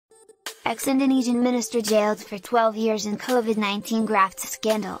Ex-Indonesian minister jailed for 12 years in COVID-19 graft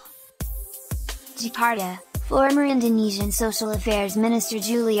scandal. Jakarta, former Indonesian Social Affairs Minister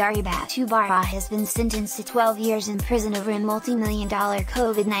Juliari Batubara has been sentenced to 12 years in prison over a multi-million-dollar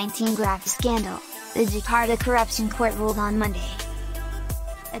COVID-19 graft scandal, the Jakarta Corruption Court ruled on Monday.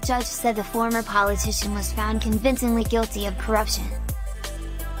 A judge said the former politician was found convincingly guilty of corruption.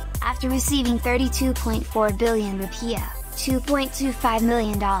 After receiving 32.4 billion rupiah, $2.25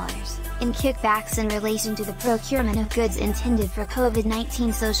 million, in kickbacks in relation to the procurement of goods intended for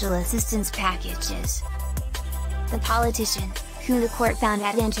COVID-19 social assistance packages. The politician, who the court found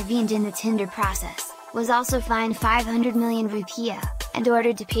had intervened in the tender process, was also fined 500 million rupiah, and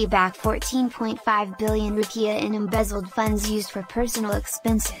ordered to pay back 14.5 billion rupiah in embezzled funds used for personal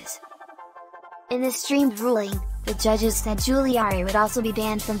expenses. In the streamed ruling, the judges said Juliari would also be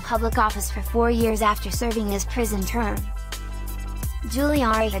banned from public office for 4 years after serving his prison term.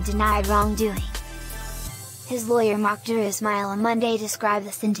 Juliari had denied wrongdoing. His lawyer Mukhtar Ismail on Monday described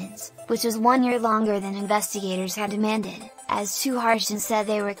the sentence, which was 1 year longer than investigators had demanded, as too harsh and said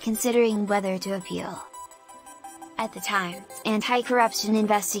they were considering whether to appeal. At the time, anti-corruption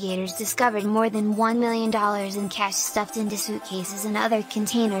investigators discovered more than $1 million in cash stuffed into suitcases and other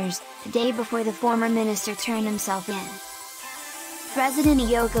containers, a day before the former minister turned himself in. President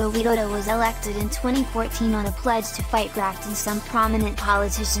Joko Widodo was elected in 2014 on a pledge to fight graft, and some prominent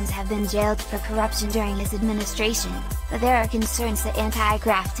politicians have been jailed for corruption during his administration, but there are concerns that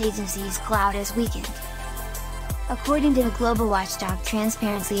anti-graft agencies' clout is weakened. According to the global watchdog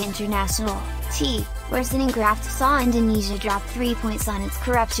Transparency International, worsening graft saw Indonesia drop 3 points on its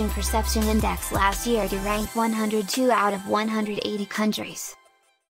corruption perception index last year to rank 102 out of 180 countries.